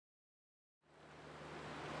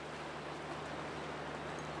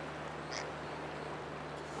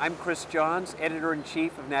I'm Chris Johns,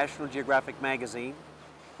 Editor-in-Chief of National Geographic magazine.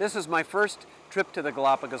 This is my first trip to the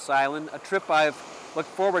Galapagos Island, a trip I've looked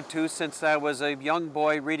forward to since I was a young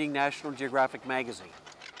boy reading National Geographic magazine.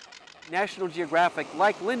 National Geographic,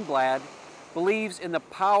 like Lindblad, believes in the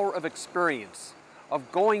power of experience,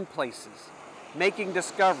 of going places, making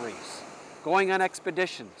discoveries, going on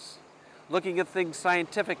expeditions, looking at things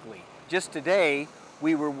scientifically. Just today,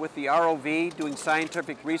 we were with the ROV doing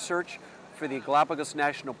scientific research for the Galapagos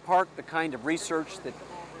National Park, the kind of research that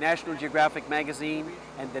National Geographic magazine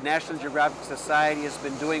and the National Geographic Society has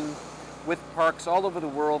been doing with parks all over the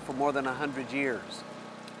world for more than 100 years.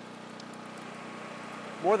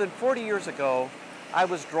 More than 40 years ago, I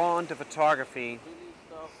was drawn to photography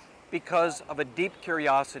because of a deep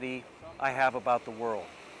curiosity I have about the world.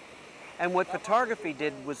 And what photography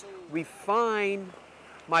did was refine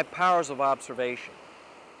my powers of observation,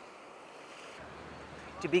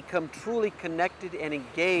 to become truly connected and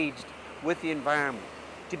engaged with the environment,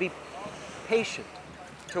 to be patient,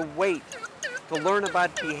 to wait, to learn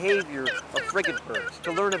about behavior of frigate birds,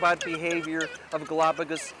 to learn about behavior of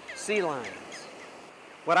Galapagos sea lions.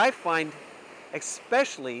 What I find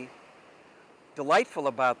especially delightful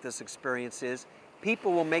about this experience is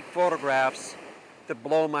people will make photographs that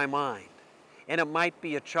blow my mind. And it might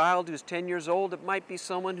be a child who's 10 years old, it might be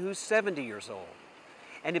someone who's 70 years old.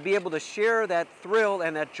 And to be able to share that thrill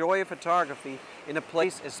and that joy of photography in a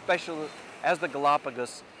place as special as the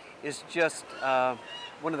Galapagos is just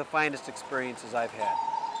one of the finest experiences I've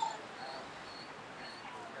had.